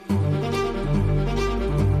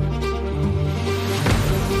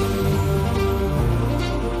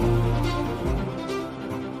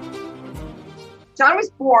John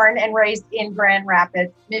was born and raised in Grand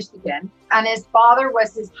Rapids, Michigan, and his father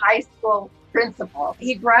was his high school principal.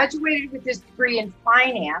 He graduated with his degree in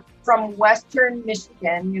finance from Western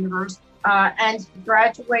Michigan University, and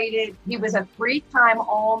he was a 3-time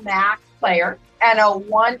All-MAC player and a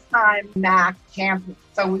 1-time MAC champion.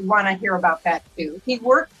 So we want to hear about that too. He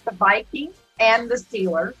worked the Vikings and the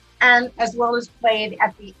Steelers, and as well as played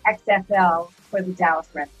at the XFL for the Dallas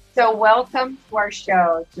Rams. So welcome to our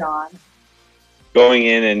show, John. Going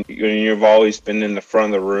in, and you've always been in the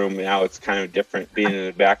front of the room. Now it's kind of different being in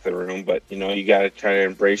the back of the room, but you got to try to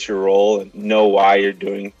embrace your role and know why you're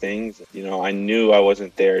doing things. I knew I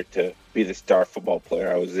wasn't there to be the star football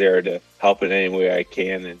player. I was there to help in any way I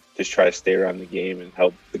can and just try to stay around the game and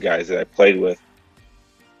help the guys that I played with.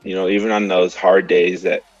 Even on those hard days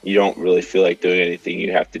that you don't really feel like doing anything,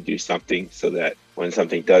 you have to do something so that when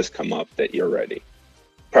something does come up that you're ready.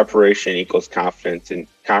 Preparation equals confidence, and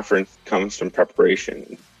confidence comes from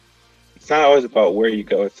preparation. It's not always about where you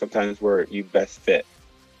go, it's sometimes where you best fit.